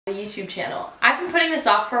A YouTube channel. I've been putting this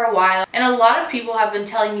off for a while and a lot of people have been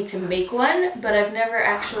telling me to make one, but I've never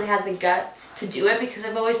actually had the guts to do it because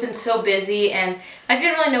I've always been so busy and I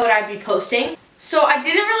didn't really know what I'd be posting. So I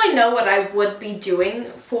didn't really know what I would be doing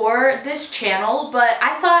for this channel, but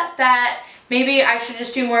I thought that maybe I should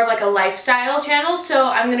just do more of like a lifestyle channel. So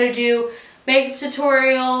I'm gonna do makeup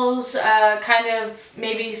tutorials, kind of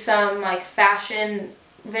maybe some like fashion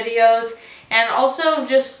videos, and also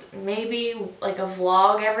just maybe like a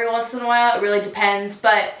vlog every once in a while. It really depends,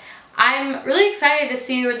 but I'm really excited to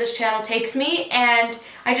see where this channel takes me, and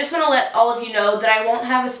I just want to let all of you know that I won't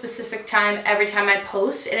have a specific time every time I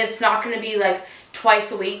post, and it's not going to be like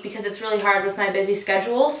twice a week because it's really hard with my busy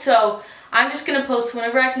schedule. So I'm just going to post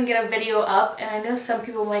whenever I can get a video up, and I know some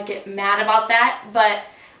people might get mad about that, but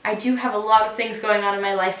I do have a lot of things going on in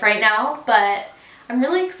my life right now, but I'm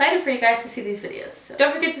really excited for you guys to see these videos. So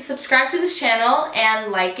don't forget to subscribe to this channel and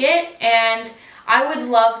like it, and I would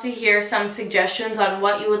love to hear some suggestions on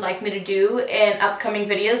what you would like me to do in upcoming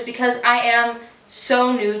videos because I am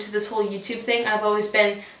so new to this whole YouTube thing. I've always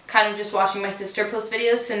been kind of just watching my sister post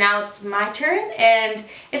videos, so now it's my turn and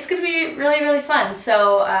it's going to be really fun.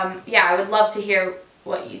 So yeah, I would love to hear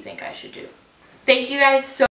what you think I should do. Thank you guys so